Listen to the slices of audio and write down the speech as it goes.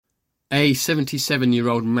A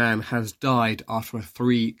 77-year-old man has died after a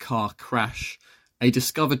 3-car crash. A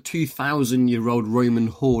discovered 2,000-year-old Roman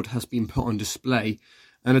hoard has been put on display,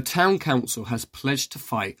 and a town council has pledged to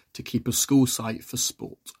fight to keep a school site for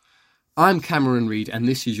sport. I'm Cameron Reid, and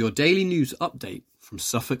this is your daily news update from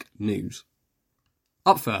Suffolk News.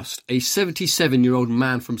 Up first, a 77-year-old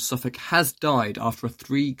man from Suffolk has died after a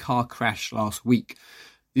 3-car crash last week.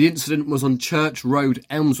 The incident was on Church Road,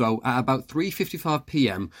 Elmswell, at about 3:55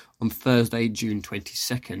 p.m. on Thursday, June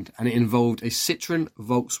 22nd, and it involved a Citroen,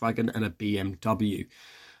 Volkswagen and a BMW.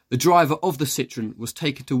 The driver of the Citroen was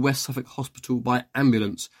taken to West Suffolk Hospital by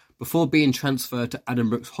ambulance before being transferred to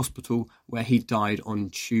Addenbrooke's Hospital, where he died on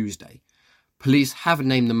Tuesday. Police have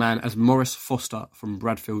named the man as Maurice Foster from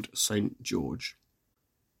Bradfield St George.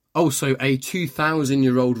 Also, a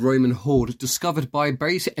 2,000-year-old Roman hoard discovered by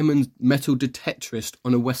Bury St Edmunds metal detectorist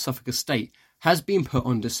on a West Suffolk estate has been put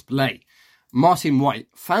on display. Martin White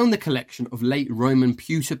found the collection of late Roman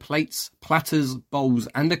pewter plates, platters, bowls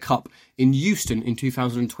and a cup in Euston in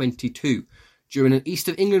 2022 during an East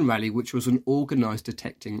of England rally, which was an organised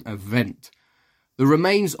detecting event. The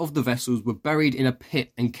remains of the vessels were buried in a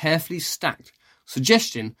pit and carefully stacked,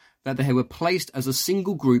 suggesting that they were placed as a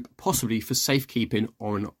single group, possibly for safekeeping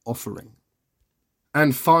or an offering.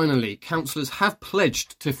 And finally, councillors have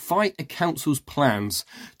pledged to fight a council's plans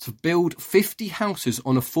to build 50 houses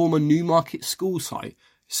on a former Newmarket school site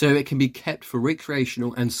so it can be kept for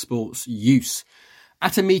recreational and sports use.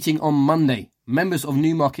 At a meeting on Monday, members of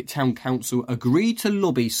Newmarket Town Council agreed to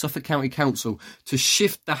lobby Suffolk County Council to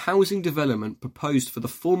shift the housing development proposed for the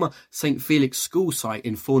former St Felix school site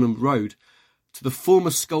in Fornham Road to the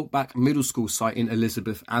former Skulkback Middle School site in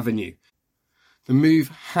Elizabeth Avenue. The move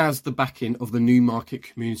has the backing of the Newmarket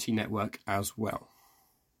Community Network as well.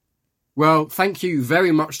 Well, thank you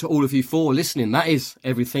very much to all of you for listening. That is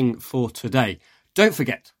everything for today. Don't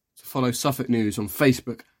forget to follow Suffolk News on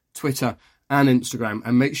Facebook, Twitter and Instagram,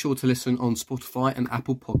 and make sure to listen on Spotify and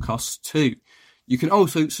Apple Podcasts too. You can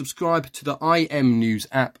also subscribe to the IM News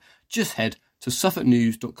app. Just head to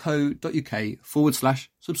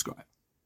suffolknews.co.uk/subscribe.